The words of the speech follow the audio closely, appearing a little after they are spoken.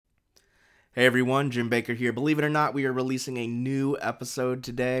Hey everyone, Jim Baker here. Believe it or not, we are releasing a new episode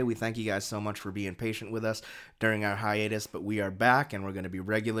today. We thank you guys so much for being patient with us during our hiatus, but we are back and we're going to be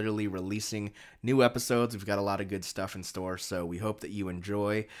regularly releasing new episodes. We've got a lot of good stuff in store, so we hope that you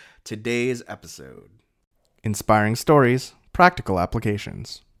enjoy today's episode. Inspiring stories, practical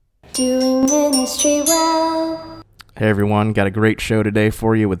applications. Doing ministry well. Hey everyone, got a great show today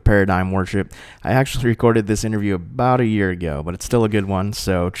for you with Paradigm Worship. I actually recorded this interview about a year ago, but it's still a good one,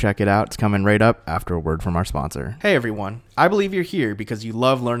 so check it out. It's coming right up after a word from our sponsor. Hey everyone, I believe you're here because you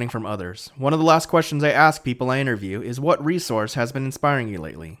love learning from others. One of the last questions I ask people I interview is what resource has been inspiring you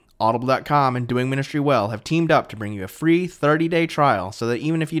lately? Audible.com and Doing Ministry Well have teamed up to bring you a free 30-day trial so that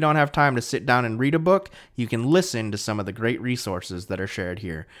even if you don't have time to sit down and read a book, you can listen to some of the great resources that are shared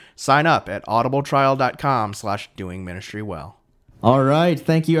here. Sign up at audibletrial.com/doingministrywell. All right.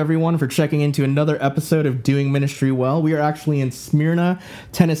 Thank you, everyone, for checking into another episode of Doing Ministry Well. We are actually in Smyrna,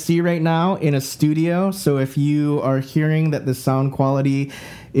 Tennessee right now in a studio. So if you are hearing that the sound quality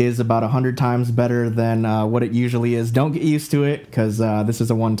is about 100 times better than what it usually is, don't get used to it because this is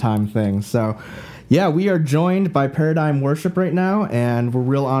a one-time thing. So yeah, we are joined by Paradigm Worship right now, and we're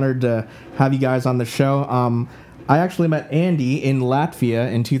real honored to have you guys on the show. I actually met Andy in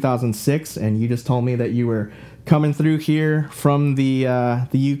Latvia in 2006, and you just told me that you were coming through here from the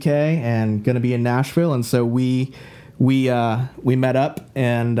UK and going to be in Nashville, and so we met up,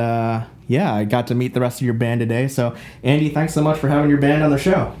 and yeah, I got to meet the rest of your band today. So Andy, thanks so much for having your band on the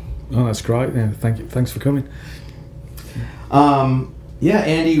show. Oh, that's great. Yeah, thank you. Thanks for coming. Yeah,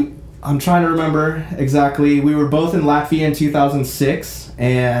 Andy, I'm trying to remember exactly. We were both in Latvia in 2006,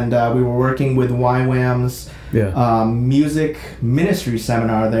 and we were working with YWAM's music ministry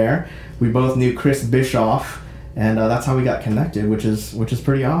seminar there. We both knew Chris Bischoff, and that's how we got connected, which is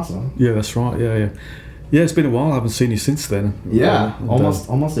pretty awesome. Yeah, that's right. Yeah. It's been a while. I haven't seen you since then. Yeah,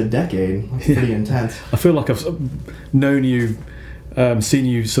 almost a decade. That's pretty intense. I feel like I've known you, seen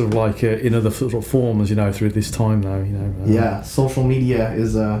you sort of like in other sort of forms, through this time now. Yeah, social media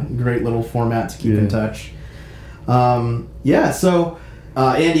is a great little format to keep in touch. So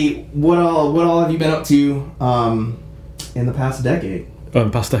Andy, what all have you been up to in the past decade?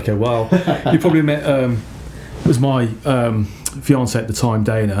 Past decade. Well, you probably met. It was my fiance at the time,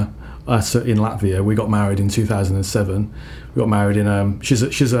 Dana, in Latvia. We got married in 2007. We got married in.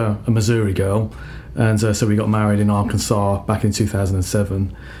 She's a Missouri girl, and so we got married in Arkansas back in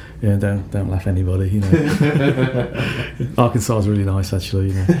 2007. Yeah, don't laugh anybody. Arkansas is really nice,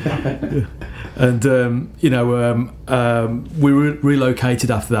 actually. And we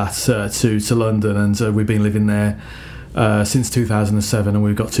relocated after that to London, and we've been living there since 2007, and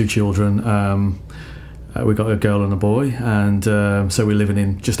we've got 2 children. We've got a girl and a boy, and so we're living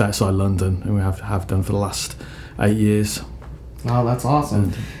in just outside London, and we have done for the last 8 years. Oh, that's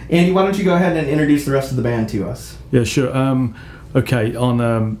awesome. Andy, why don't you go ahead and introduce the rest of the band to us? Yeah, sure. Okay,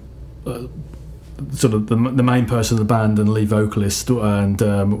 on sort of the main person of the band and lead vocalist and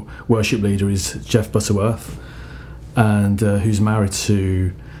worship leader is Jeff Butterworth, and who's married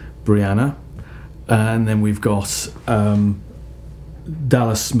to Brianna. And then we've got Dallas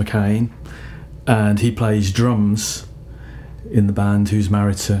McCain, and he plays drums in the band, who's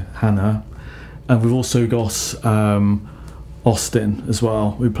married to Hannah. And we've also got Austin as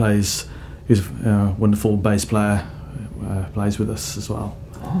well, who's a wonderful bass player, plays with us as well.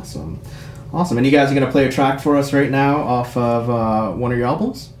 Awesome. And you guys are going to play a track for us right now off of one of your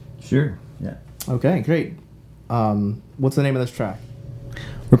albums? Sure, yeah. Okay, great. What's the name of this track?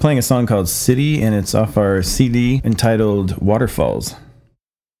 We're playing a song called City, and it's off our CD entitled Waterfalls.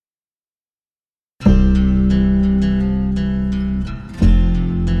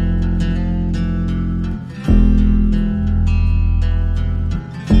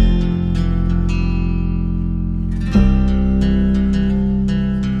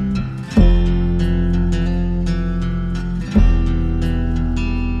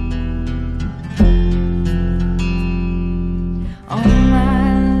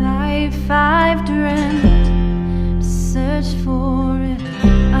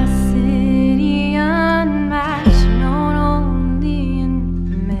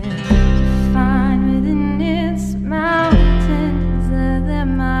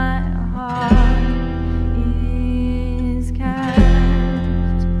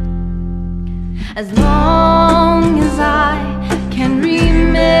 As long as I can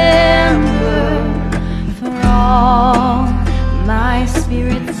remember, for all my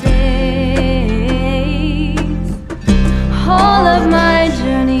spirit says, all of my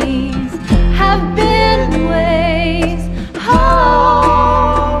journeys have been ways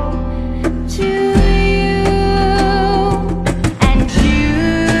home to you, and you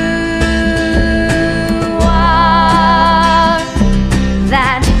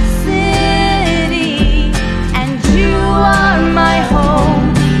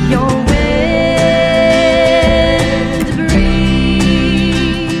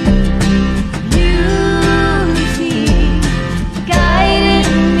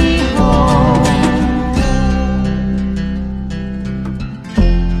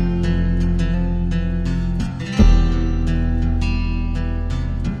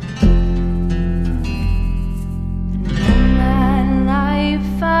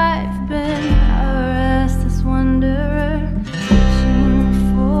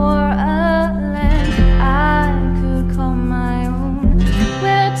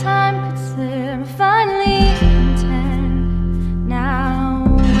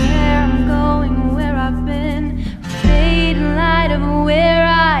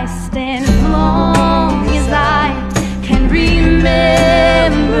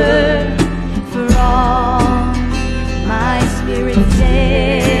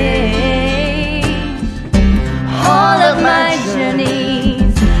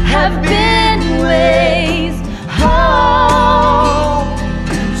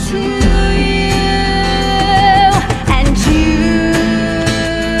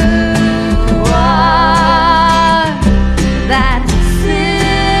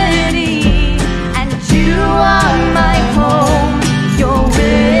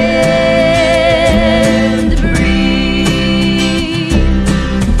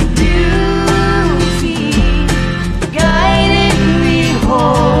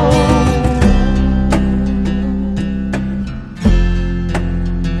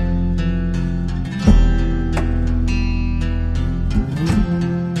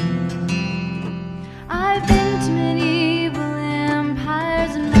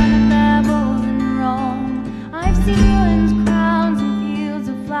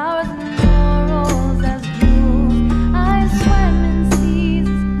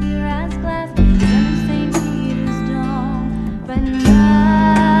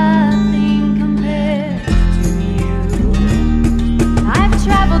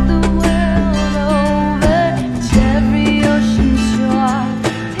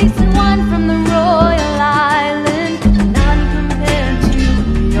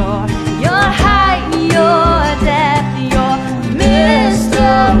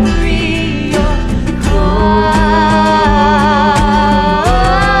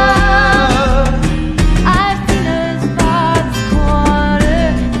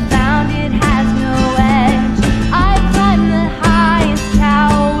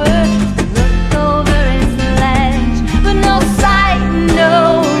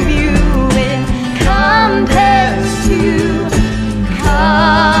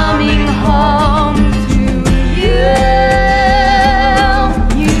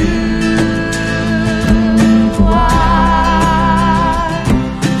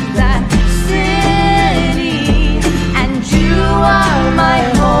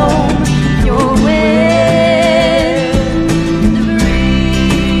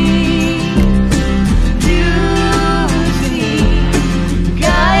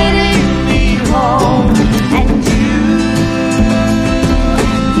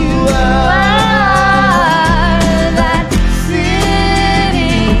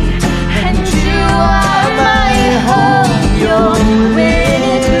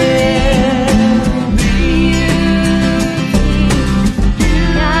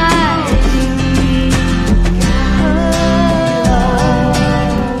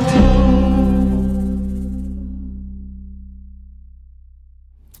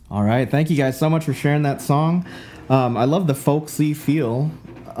Thank you guys so much for sharing that song. I love the folksy feel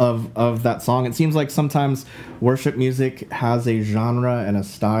of that song. It seems like sometimes worship music has a genre and a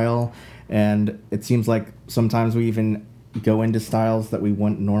style, and it seems like sometimes we even go into styles that we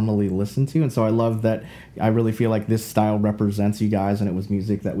wouldn't normally listen to. And so I love that. I really feel like this style represents you guys, and it was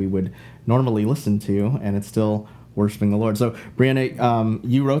music that we would normally listen to, and it's still worshiping the Lord. So Brianna,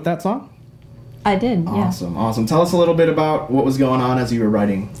 you wrote that song? I did, yeah. Awesome. Tell us a little bit about what was going on as you were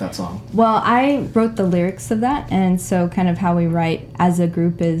writing that song. Well, I wrote the lyrics of that, and so kind of how we write as a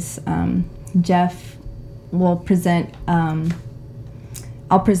group is Jeff will present,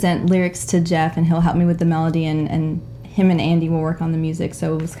 I'll present lyrics to Jeff, and he'll help me with the melody, and him and Andy will work on the music,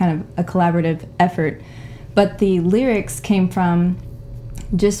 so it was kind of a collaborative effort. But the lyrics came from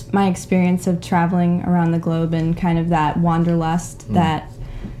just my experience of traveling around the globe and kind of that wanderlust that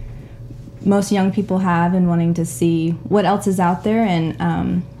most young people have, and wanting to see what else is out there, and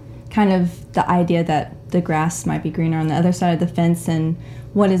kind of the idea that the grass might be greener on the other side of the fence, and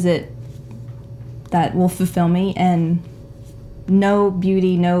what is it that will fulfill me. And no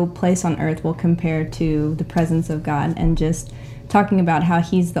beauty, no place on earth will compare to the presence of God, and just talking about how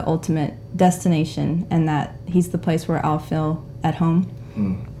he's the ultimate destination, and that he's the place where I'll feel at home.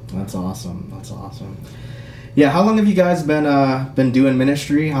 That's awesome. Yeah, how long have you guys been doing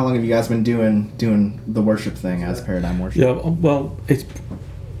ministry? How long have you guys been doing the worship thing as Paradigm Worship? Yeah, well, it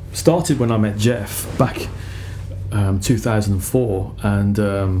started when I met Jeff back 2004, and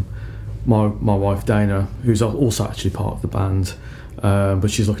my wife Dana, who's also actually part of the band, but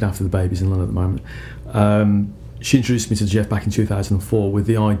she's looking after the babies in London at the moment. She introduced me to Jeff back in 2004 with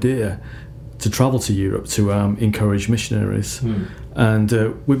the idea to travel to Europe to encourage missionaries, and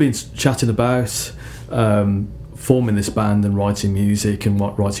we've been chatting about forming this band and writing music and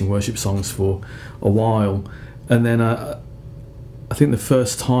writing worship songs for a while. And then I think the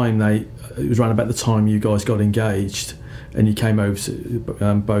first time it was around about the time you guys got engaged, and you came over to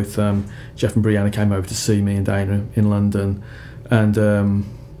both Jeff and Brianna came over to see me and Dana in London, and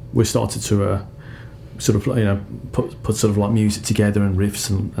we started to sort of put sort of like music together and riffs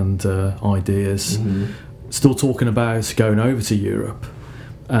and ideas. Still talking about going over to Europe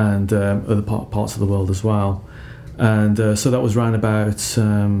and other parts of the world as well. And so that was around about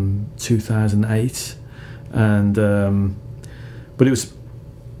 2008, and but it was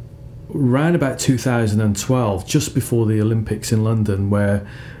around about 2012, just before the Olympics in London, where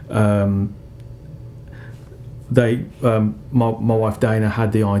my wife Dana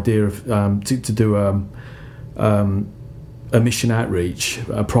had the idea of to do a mission outreach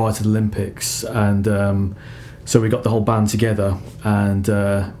prior to the Olympics, and so we got the whole band together, and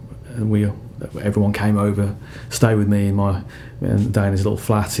everyone came over, stayed with me in Dana's little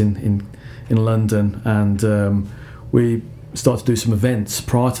flat in London, and we started to do some events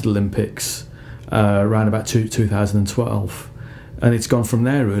prior to the Olympics around about 2012. And it's gone from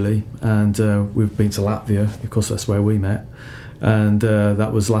there, really. And we've been to Latvia, of course, that's where we met. And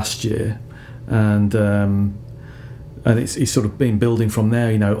that was last year. And it's sort of been building from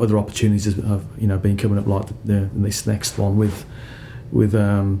there. Other opportunities have been coming up, like this next one with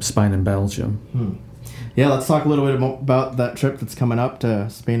Spain and Belgium. Yeah, let's talk a little bit about that trip that's coming up to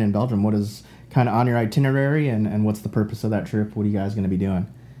Spain and Belgium. What is kind of on your itinerary, and what's the purpose of that trip? What are you guys going to be doing?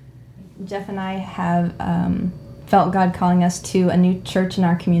 Jeff and I have felt God calling us to a new church in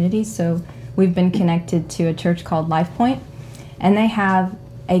our community, so we've been connected to a church called Life Point, and they have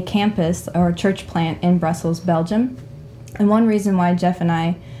a campus or a church plant in Brussels, Belgium. And one reason why Jeff and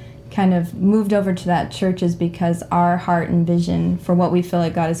I kind of moved over to that church is because our heart and vision for what we feel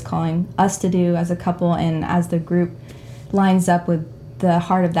like God is calling us to do as a couple and as the group lines up with the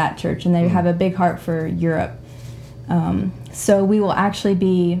heart of that church, and they have a big heart for Europe. So we will actually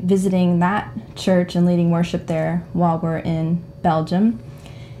be visiting that church and leading worship there while we're in Belgium.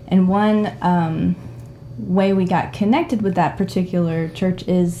 And one way we got connected with that particular church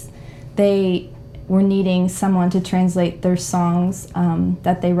is they were needing someone to translate their songs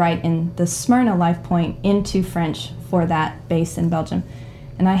that they write in the Smyrna Life Point into French for that base in Belgium.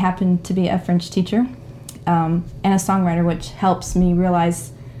 And I happen to be a French teacher and a songwriter, which helps me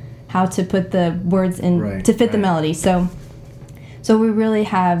realize how to put the words in to fit the melody. So we really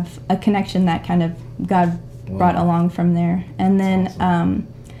have a connection that kind of God brought along from there. And then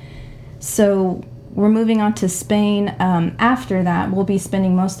so we're moving on to Spain. After that, we'll be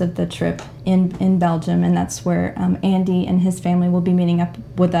spending most of the trip in Belgium, and that's where Andy and his family will be meeting up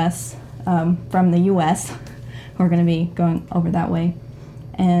with us from the U.S. We're going to be going over that way.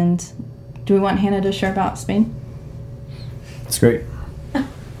 And do we want Hannah to share about Spain? It's great.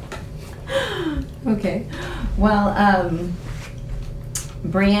 Okay. Well,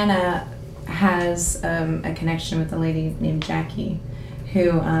 Brianna has a connection with a lady named Jackie,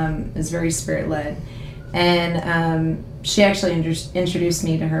 who is very spirit-led. And she actually introduced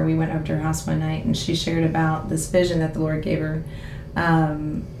me to her. We went over to her house one night, and she shared about this vision that the Lord gave her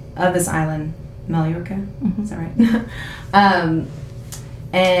of this island, Mallorca. Mm-hmm. Is that right?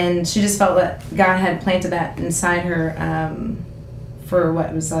 And she just felt that God had planted that inside her for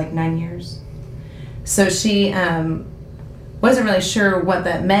what was like 9 years. So she wasn't really sure what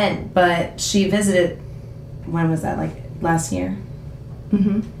that meant, but she visited, when was that, like last year?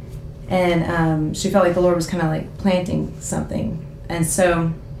 Mm-hmm. And she felt like the Lord was kind of like planting something. And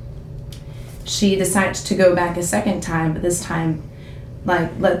so she decided to go back a second time, but this time,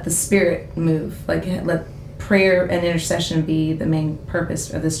 like, let the Spirit move. Like, let prayer and intercession be the main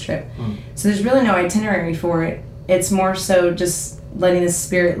purpose of this trip. So there's really no itinerary for it. It's more so just letting the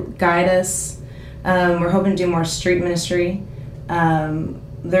Spirit guide us. We're hoping to do more street ministry.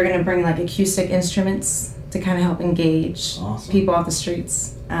 They're going to bring like acoustic instruments to kind of help engage people off the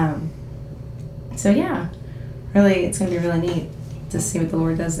streets. So yeah, really, it's going to be really neat to see what the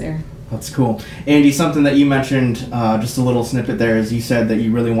Lord does there. That's cool. Andy, something that you mentioned, just a little snippet there, is you said that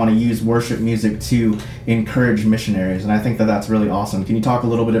you really want to use worship music to encourage missionaries, and I think that that's really awesome. Can you talk a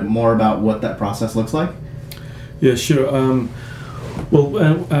little bit more about what that process looks like? Yeah, sure.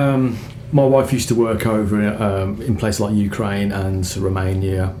 My wife used to work over in places like Ukraine and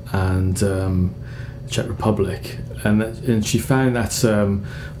Romania and Czech Republic, and she found that a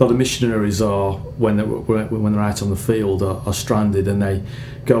lot of missionaries are, when they're out on the field, are stranded, and they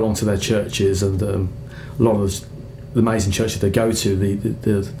go along to their churches, and a lot of the amazing churches they go to,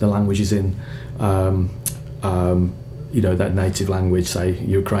 the language is in that native language, say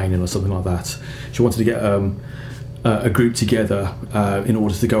Ukrainian or something like that. She wanted to get a group together in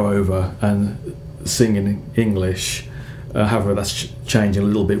order to go over and sing in English. However, that's changing a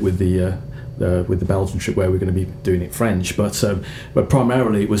little bit with the Belgian trip, where we're going to be doing it French. But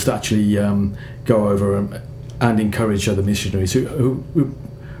primarily it was to actually go over and encourage other missionaries who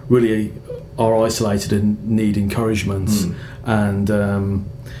really are isolated and need encouragement and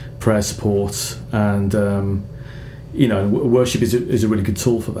prayer support, and worship is a really good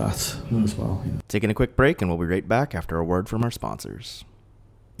tool for that as well. Taking a quick break, and we'll be right back after a word from our sponsors.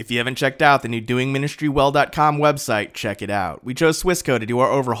 If you haven't checked out the new doingministrywell.com website, check it out. We chose Swissco to do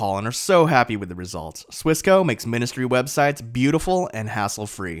our overhaul and are so happy with the results. Swissco makes ministry websites beautiful and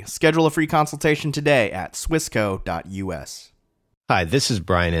hassle-free. Schedule a free consultation today at swissco.us. Hi, this is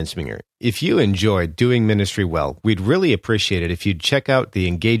Brian Ensminger. If you enjoyed Doing Ministry Well, we'd really appreciate it if you'd check out the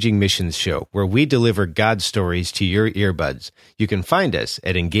Engaging Missions Show, where we deliver God stories to your earbuds. You can find us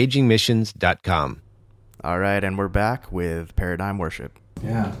at engagingmissions.com. All right, and we're back with Paradigm Worship.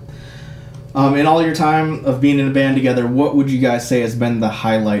 Yeah. In all your time of being in a band together, what would you guys say has been the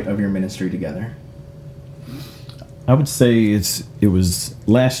highlight of your ministry together? I would say it was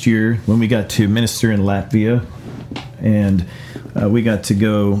last year when we got to minister in Latvia, and we got to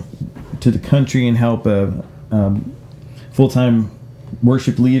go to the country and help a full-time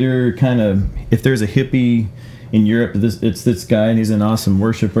worship leader. Kind of, if there's a hippie in Europe, it's this guy, and he's an awesome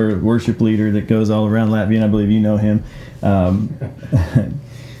worship leader that goes all around Latvia, and I believe you know him.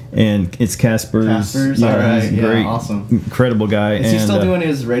 And it's Casper's. Yeah, all right. He's a great, awesome, incredible guy. Is he still doing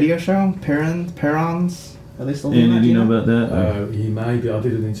his radio show, Perons? Are they still doing that? Do you know about that? He may be. I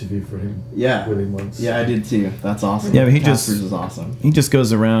did an interview for him. Yeah, with him once. Yeah, I did too. That's awesome. Yeah, but Casper's is awesome. He just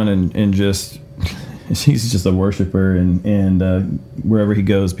goes around and just he's just a worshiper, and wherever he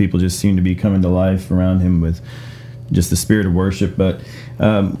goes, people just seem to be coming to life around him with just the spirit of worship. But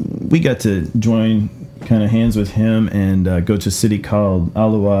we got to join kind of hands with him and go to a city called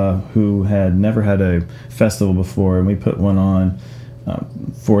Alua, who had never had a festival before, and we put one on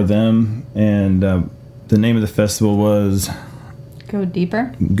for them. And the name of the festival was Go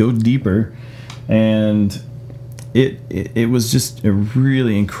Deeper. Go Deeper, and it was just a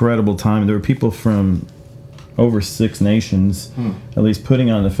really incredible time. There were people from over 6 nations, at least, putting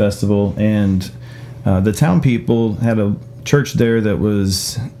on the festival, and the town people had a church there that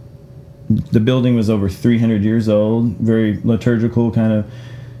was. The building was over 300 years old, very liturgical, kind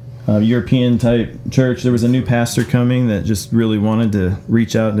of European type church. There was a new pastor coming that just really wanted to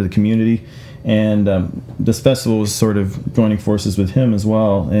reach out into the community, and this festival was sort of joining forces with him as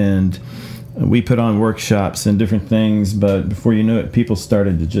well. And we put on workshops and different things, but before you knew it, people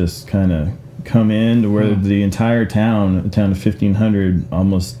started to just kind of come in to where the entire town, a town of 1,500,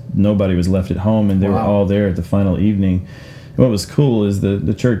 almost nobody was left at home, and they were all there at the final evening. What was cool is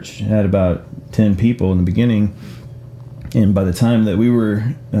the church had about 10 people in the beginning, and by the time that we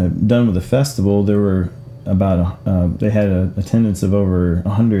were done with the festival, there were they had an attendance of over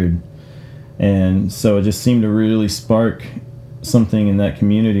 100, and so it just seemed to really spark something in that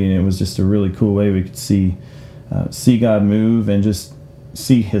community, and it was just a really cool way we could see God move and just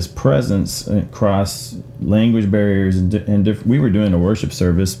see His presence across language barriers and we were doing a worship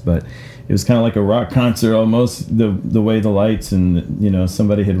service, but it was kind of like a rock concert almost, the way the lights and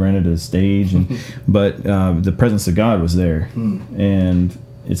somebody had rented a stage, but the presence of God was there, and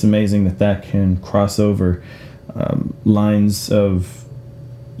it's amazing that can cross over lines of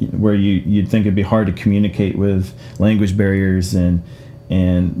where you'd think it'd be hard to communicate with language barriers,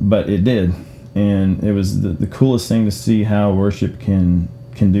 but it did, and it was the coolest thing to see how worship can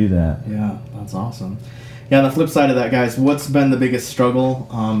do that. Yeah, that's awesome. Yeah, on the flip side of that, guys, what's been the biggest struggle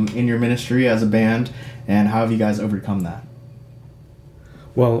in your ministry as a band, and how have you guys overcome that?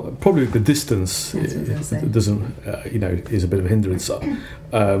 Well, probably the distance doesn't, is a bit of a hindrance.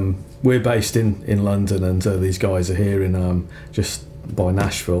 We're based in London, and these guys are here in just by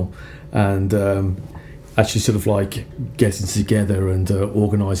Nashville, and actually sort of like getting together and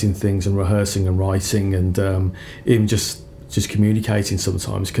organising things and rehearsing and writing and even just communicating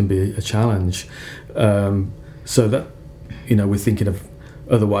sometimes can be a challenge. So that we're thinking of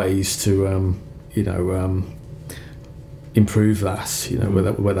other ways to improve that,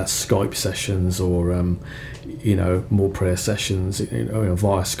 whether that's Skype sessions or more prayer sessions,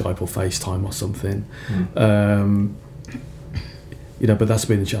 via Skype or FaceTime or something. But that's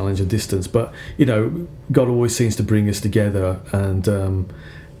been a challenge of distance. But God always seems to bring us together, and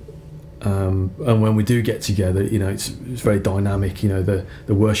when we do get together, it's very dynamic. The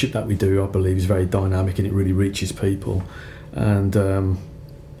worship that we do, I believe, is very dynamic, and it really reaches people. And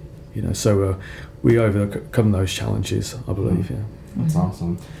so we overcome those challenges, I believe. Yeah, that's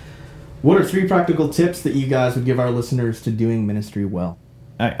awesome. What are 3 practical tips that you guys would give our listeners to doing ministry well?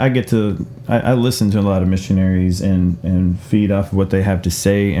 I listen to a lot of missionaries and feed off of what they have to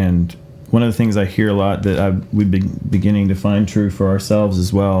say, and one of the things I hear a lot that we've been beginning to find true for ourselves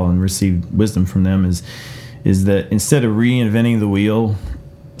as well and receive wisdom from them is that instead of reinventing the wheel,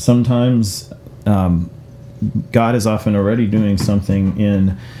 sometimes God is often already doing something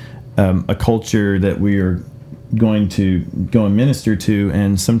in a culture that we are going to go and minister to,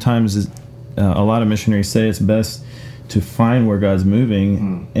 and sometimes a lot of missionaries say it's best to find where God's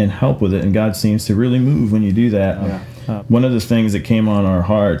moving and help with it, and God seems to really move when you do that. Yeah. One of the things that came on our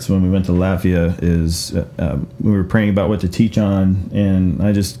hearts when we went to Latvia is we were praying about what to teach on, and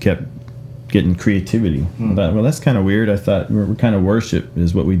I just kept getting creativity. I thought, well, that's kind of weird. I thought we're kind of worship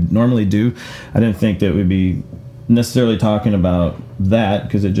is what we normally do. I didn't think that we'd be necessarily talking about that,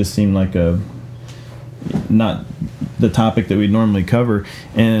 because it just seemed like not the topic that we'd normally cover,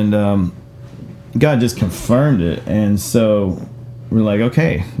 and God just confirmed it, and so we're like,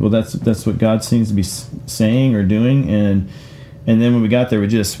 okay, well, that's what God seems to be saying or doing, and then when we got there,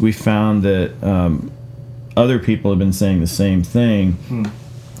 we found that other people have been saying the same thing.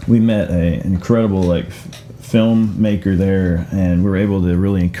 We met an incredible filmmaker there, and we were able to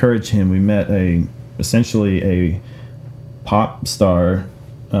really encourage him. We met essentially a pop star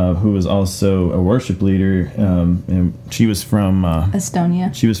who was also a worship leader, and she was from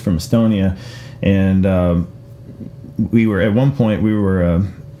Estonia. She was from Estonia. And we were at one point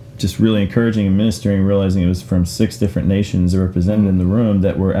just really encouraging and ministering, realizing it was from 6 different nations represented in the room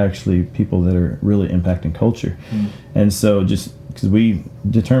that were actually people that are really impacting culture. And so just because we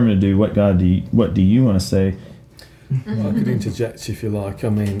determined to do what do you want to say? Well, I could interject if you like. I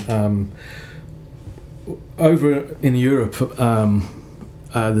mean, over in Europe,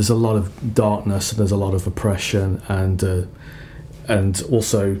 there's a lot of darkness, there's a lot of oppression, and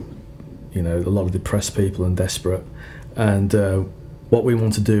also a lot of depressed people and desperate. And what we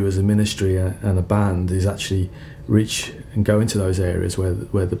want to do as a ministry and a band is actually reach and go into those areas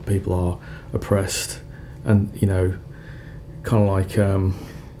where the people are oppressed, and kind of like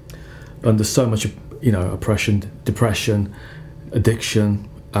under so much oppression, depression, addiction,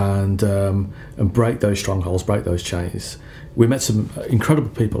 and break those strongholds, break those chains. We met some incredible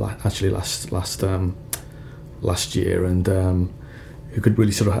people actually last year, and who could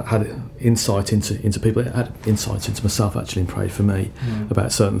really sort of had insight into people. It had insight into myself actually, and prayed for me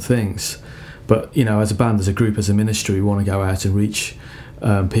about certain things. But as a band, as a group, as a ministry, we want to go out and reach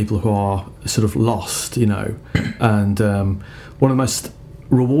people who are sort of lost. And one of the most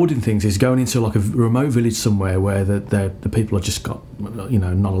rewarding things is going into like a remote village somewhere where the people have just got not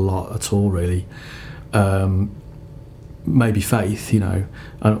a lot at all really. Maybe faith,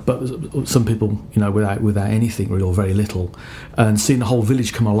 but some people, without anything really, or very little, and seeing the whole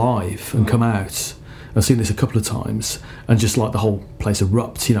village come alive and come out I've seen this a couple of times, and just like the whole place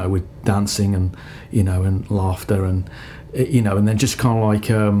erupt, with dancing and and laughter and and then just kind of like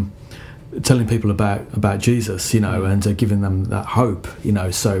telling people about Jesus, and giving them that hope,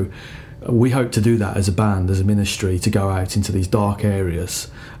 So we hope to do that as a band, as a ministry, to go out into these dark areas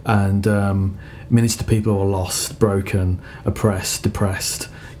and minister to people who are lost, broken, oppressed, depressed,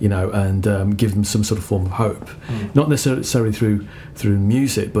 and give them some sort of form of hope. Not necessarily through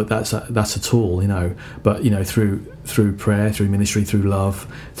music, but that's a tool, But through prayer, through ministry, through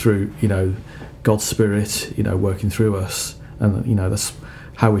love, through God's Spirit, working through us, and that's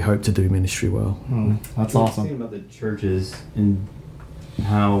how we hope to do ministry well. That's Well, awesome. Thinking about the churches and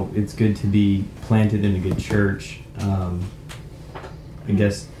how it's good to be planted in a good church. I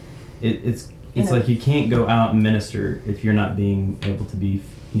guess it's like you can't go out and minister if you're not being able to be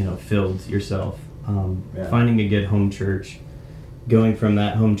filled yourself. Finding a good home church, going from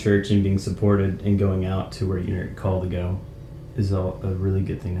that home church and being supported and going out to where you're called to go is a really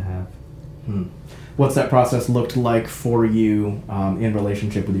good thing to have. What's that process looked like for you in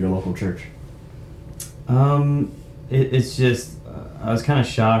relationship with your local church? It's just I was kind of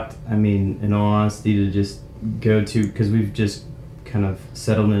shocked. I mean, in all honesty, to just go to, because we've just kind of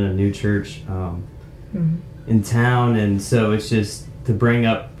settled in a new church in town, and so it's just to bring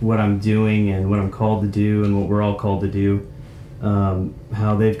up what I'm doing and what I'm called to do and what we're all called to do.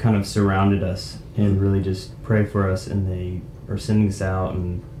 How they've kind of surrounded us and really just pray for us, and they are sending us out,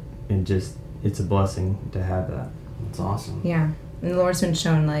 and just it's a blessing to have that. That's awesome. Yeah, and the Lord's been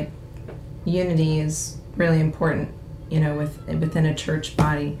shown like unity is really important, within a church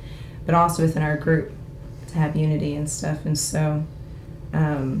body, but also within our group to have unity and stuff. And so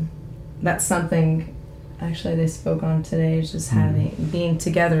that's something actually they spoke on today, is just being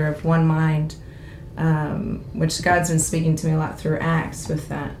together of one mind, which God's been speaking to me a lot through Acts with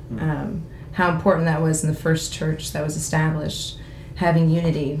that. How important that was in the first church that was established, having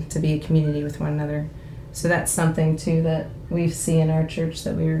unity, to be a community with one another. So that's something too that we see in our church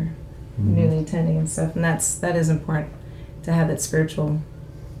that we're newly attending and stuff, and that is important to have that spiritual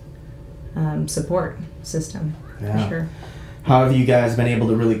support system, for sure. How have you guys been able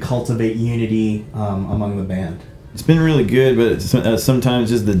to really cultivate unity among the band? It's been really good, but sometimes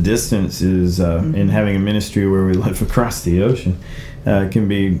just the distance is in having a ministry where we live across the ocean can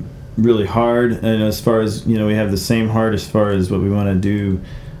be really hard. And as far as we have the same heart as far as what we want to do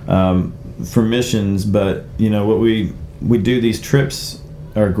for missions, but what we do, these trips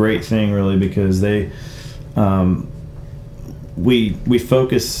are a great thing, really, because they we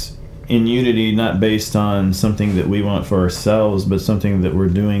focus in unity, not based on something that we want for ourselves, but something that we're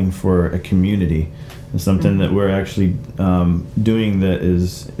doing for a community, and something that we're actually doing that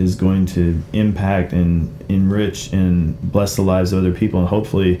is going to impact and enrich and bless the lives of other people, and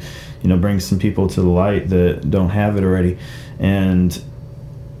hopefully bring some people to the light that don't have it already. And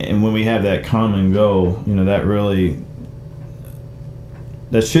when we have that common goal,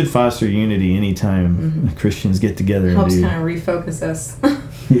 that should foster unity anytime Christians get together. Helps and do. kind of refocus us.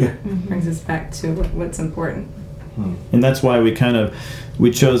 Yeah. Brings us back to what's important. And that's why we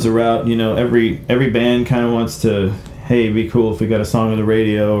chose the route. Every band kind of wants to, hey, it'd be cool if we got a song on the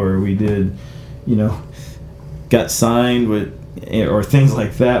radio, or we did, got signed with, or things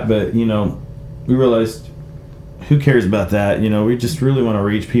like that. But we realized, who cares about that? We just really want to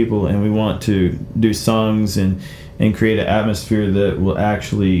reach people, and we want to do songs and create an atmosphere that will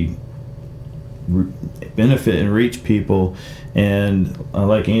actually benefit and reach people. And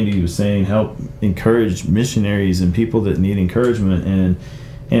like Andy was saying, help encourage missionaries and people that need encouragement.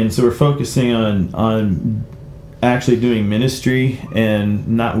 And so we're focusing on actually doing ministry and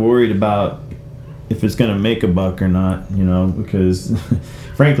not worried about if it's going to make a buck or not, because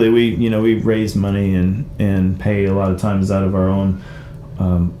frankly, we raise money and pay a lot of times out of our own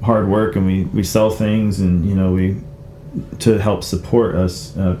hard work, and we sell things, and we to help support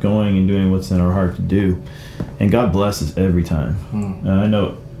us going and doing what's in our heart to do. And God blesses every time. I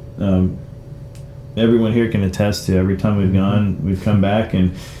know everyone here can attest to every time we've gone, we've come back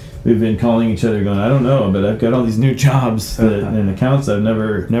and we've been calling each other going, I don't know, but I've got all these new jobs and accounts I've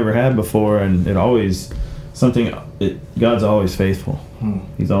never had before, and God's always faithful.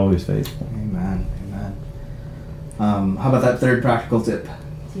 He's always faithful. Amen. How about that third practical tip?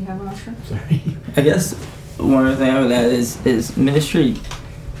 Do you have one, Oscar? Sorry. I guess one other thing with that is ministry.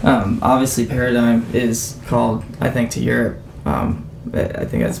 Obviously, Paradigm is called, I think, to Europe. But I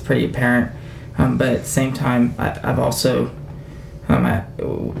think that's pretty apparent. But at the same time, I've also,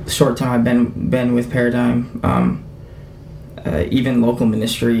 short time I've been with Paradigm. Even local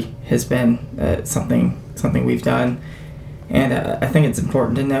ministry has been something we've done, and I think it's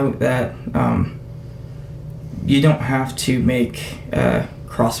important to note that you don't have to make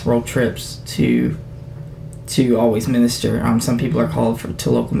cross world trips to always minister. Some people are called to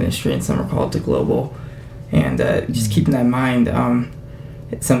local ministry, and some are called to global. And just keeping that in mind,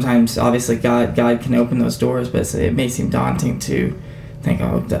 sometimes obviously God can open those doors, but it may seem daunting to think,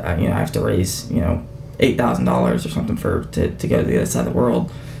 I have to raise $8,000 or something to go to the other side of the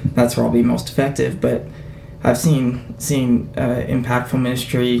world. That's where I'll be most effective. But I've seen impactful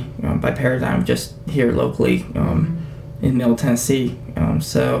ministry by Paradigm just here locally in Middle Tennessee.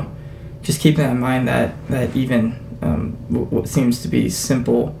 So just keeping that in mind, that even what seems to be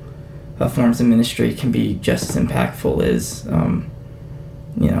simple forms of ministry can be just as impactful as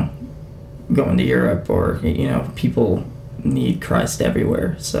going to Europe, or people need Christ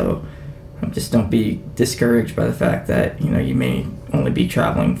everywhere. So just don't be discouraged by the fact that you may only be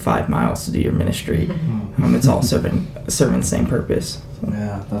traveling 5 miles to do your ministry. It's all serving the same purpose. So.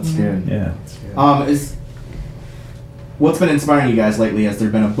 Yeah, that's good. Yeah. What's been inspiring you guys lately? Has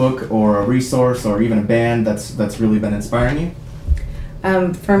there been a book or a resource or even a band that's really been inspiring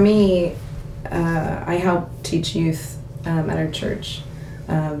you? For me, I help teach youth at our church.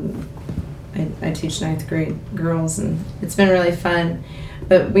 I teach 9th grade girls, and it's been really fun.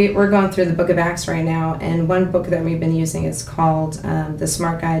 But we're going through the Book of Acts right now, and one book that we've been using is called The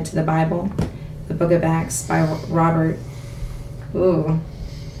Smart Guide to the Bible, the Book of Acts by Robert. I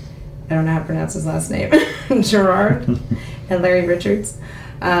don't know how to pronounce his last name. Gerard and Larry Richards.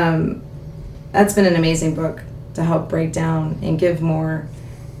 That's been an amazing book to help break down and give more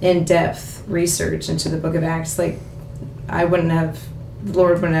in-depth research into the Book of Acts. Like, the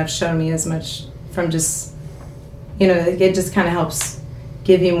Lord wouldn't have shown me as much from just, it just kind of helps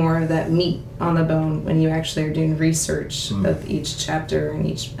give you more of that meat on the bone when you actually are doing research of each chapter and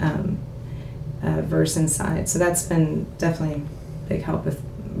each verse inside. So that's been definitely a big help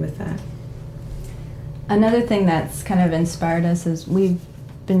with that. Another thing that's kind of inspired us is we've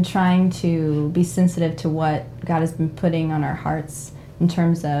been trying to be sensitive to what God has been putting on our hearts in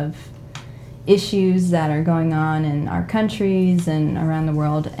terms of issues that are going on in our countries and around the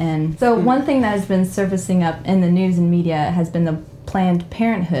world. And so one thing that has been surfacing up in the news and media has been the Planned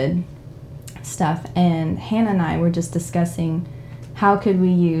Parenthood stuff. And Hannah and I were just discussing how could we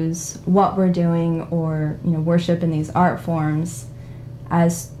use what we're doing, or worship in these art forms,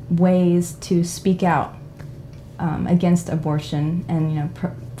 as ways to speak out against abortion and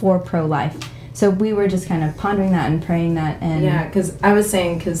for pro-life. So we were just kind of pondering that and praying that. And yeah, because I was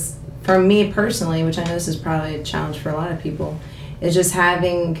saying, because for me personally, which I know this is probably a challenge for a lot of people, is just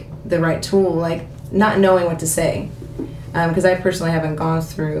having the right tool, like not knowing what to say. Because I personally haven't gone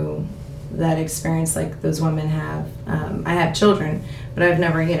through that experience like those women have. I have children, but I've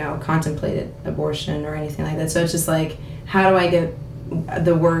never, contemplated abortion or anything like that. So it's just like, how do I get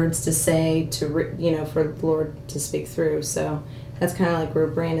the words to say to, for the Lord to speak through? So that's kind of like where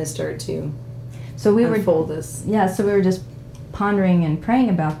Brain has started to unfold this. Yeah, so we were just pondering and praying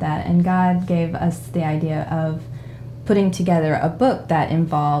about that, and God gave us the idea of putting together a book that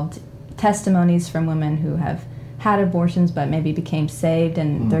involved testimonies from women who have had abortions but maybe became saved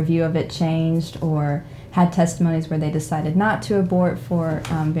and their view of it changed, or had testimonies where they decided not to abort for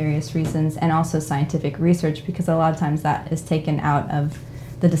various reasons, and also scientific research, because a lot of times that is taken out of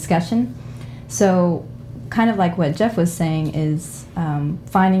the discussion. So kind of like what Jeff was saying is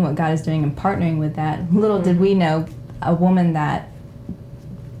finding what God is doing and partnering with that. Little did we know, a woman that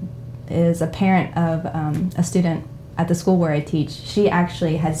is a parent of a student at the school where I teach, she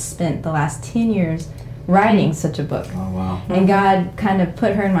actually has spent the last 10 years writing such a book. Oh, wow. And God kind of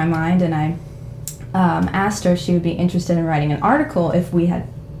put her in my mind, and I asked her if she would be interested in writing an article if we had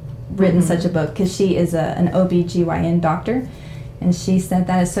written such a book, because she is an OBGYN doctor. And she said,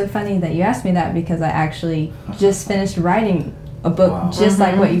 that is so funny that you asked me that, because I actually just finished writing a book just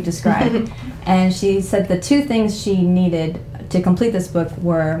like what you described. And she said the two things she needed to complete this book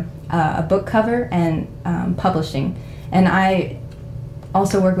were a book cover and publishing. And I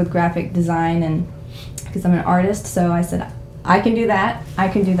also work with graphic design, and because I'm an artist, so I said, I can do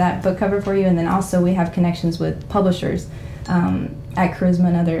that book cover for you. And then also we have connections with publishers at Charisma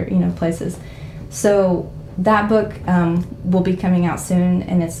and other places. So that book will be coming out soon,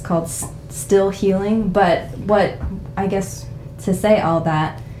 and it's called Still Healing. But what, I guess, to say all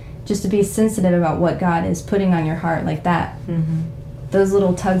that, just to be sensitive about what God is putting on your heart, like that. Those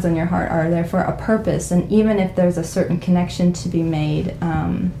little tugs on your heart are there for a purpose. And even if there's a certain connection to be made,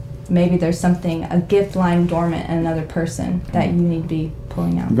 maybe there's something, a gift lying dormant in another person that you need to be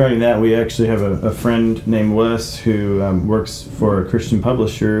pulling out. Regarding that, we actually have a friend named Wes who works for a Christian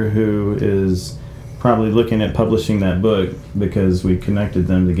publisher who is probably looking at publishing that book because we connected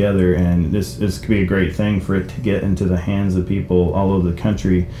them together, and this could be a great thing for it to get into the hands of people all over the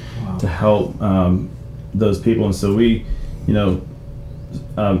country to help those people. And so we,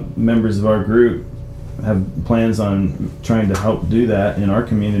 members of our group have plans on trying to help do that in our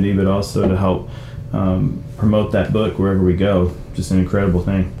community, but also to help promote that book wherever we go. Just an incredible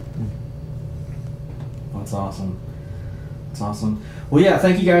thing. That's awesome. That's awesome. Well, yeah,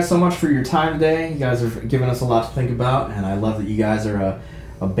 thank you guys so much for your time today. You guys are giving us a lot to think about, and I love that you guys are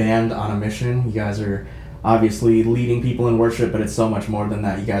a band on a mission. You guys are obviously leading people in worship, but it's so much more than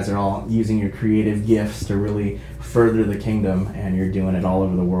that. You guys are all using your creative gifts to really further the kingdom, and you're doing it all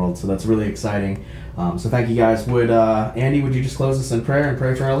over the world. So that's really exciting. So thank you guys. Andy, would you just close us in prayer and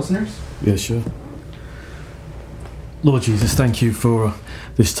pray for our listeners? Yeah, sure. Lord Jesus, thank you for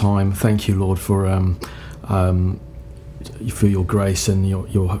this time. Thank you, Lord, for your grace and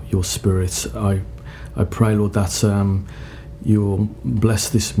your spirit. I pray, Lord, that you'll bless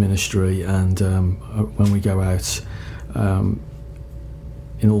this ministry, and when we go out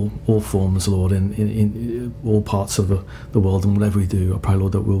in all forms, Lord, in all parts of the world, and whatever we do, I pray,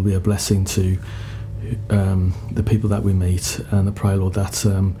 Lord, that we'll be a blessing to the people that we meet, and I pray, Lord, that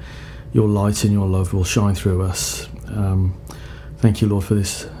your light and your love will shine through us. Thank you, Lord, for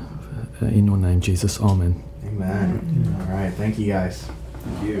this. In your name, Jesus. Amen. Amen. All right. Thank you, guys.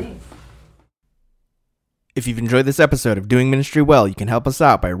 Thank you. If you've enjoyed this episode of Doing Ministry Well, you can help us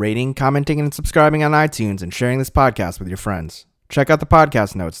out by rating, commenting, and subscribing on iTunes and sharing this podcast with your friends. Check out the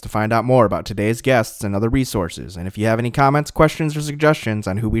podcast notes to find out more about today's guests and other resources. And if you have any comments, questions, or suggestions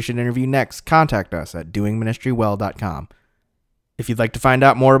on who we should interview next, contact us at doingministrywell.com. If you'd like to find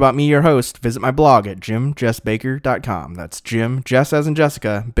out more about me, your host, visit my blog at jimjessbaker.com. That's Jim, Jess as in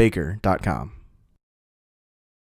Jessica, Baker.com.